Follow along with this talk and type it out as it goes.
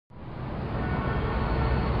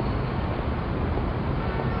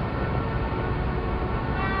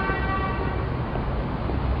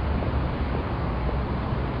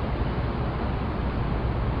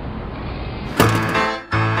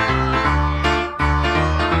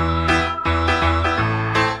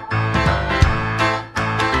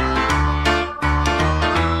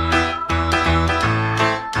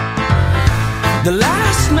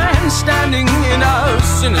man standing in a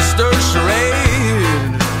sinister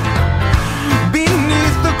charade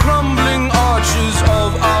beneath the crumbling arches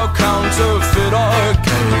of our counterfeit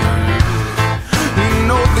arcade. He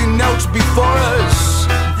nobly knelt before us,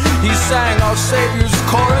 he sang our Savior's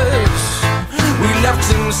chorus. We left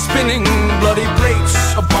him spinning bloody plates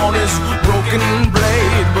upon his broken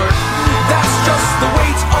blade. But that's just the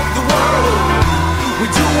weight of the world. We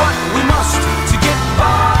do what we must to get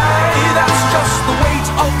by. That's just the weight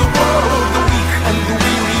of the world. The weak and the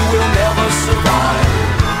weary will never survive.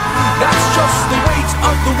 That's just the weight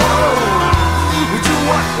of the world. We do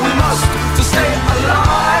what we must to stay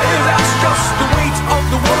alive. That's just the weight of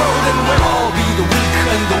the world. And we'll all be the weak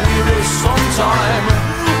and the weary sometime.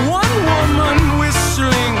 One woman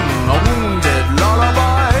whistling a wounded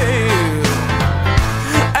lullaby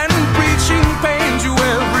and preaching pain to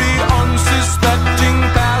every unsuspecting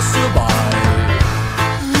passerby.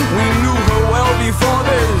 We knew her well before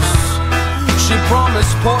this. She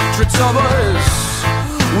promised portraits of us.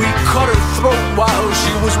 We cut her throat while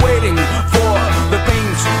she was waiting for the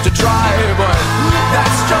paint to dry. But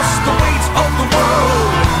that's just the weight of the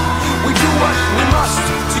world. We do what we must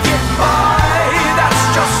to get by. That's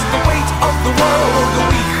just the weight of the world. The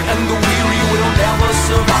weak and the weary will never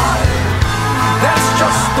survive. That's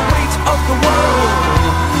just the weight of the world.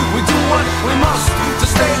 We do what we must to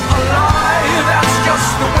stay alive. That's just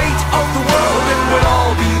the weight of the world. And we'll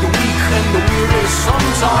all be the weak and the weary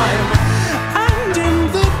sometime. And in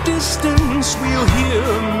the distance we'll hear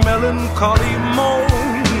melancholy moans.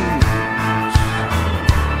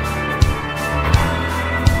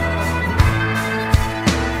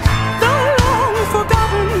 The long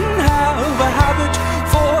forgotten have a habit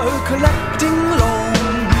for collecting loans.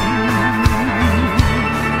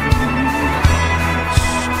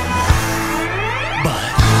 But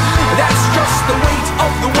that's just the weight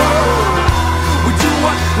of the world. We do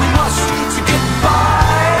what we must to get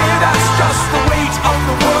by. That's just the weight of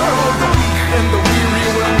the world. The weak and the weary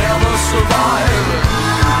will never survive.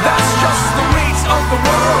 That's just the weight of the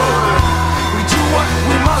world. We do what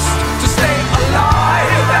we must to stay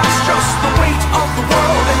alive. That's just the weight of the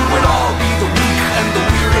world. And we'll all be the weak and the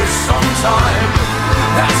weary sometime.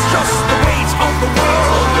 That's just the weight of the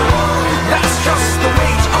world. That's just the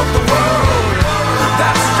weight of the world.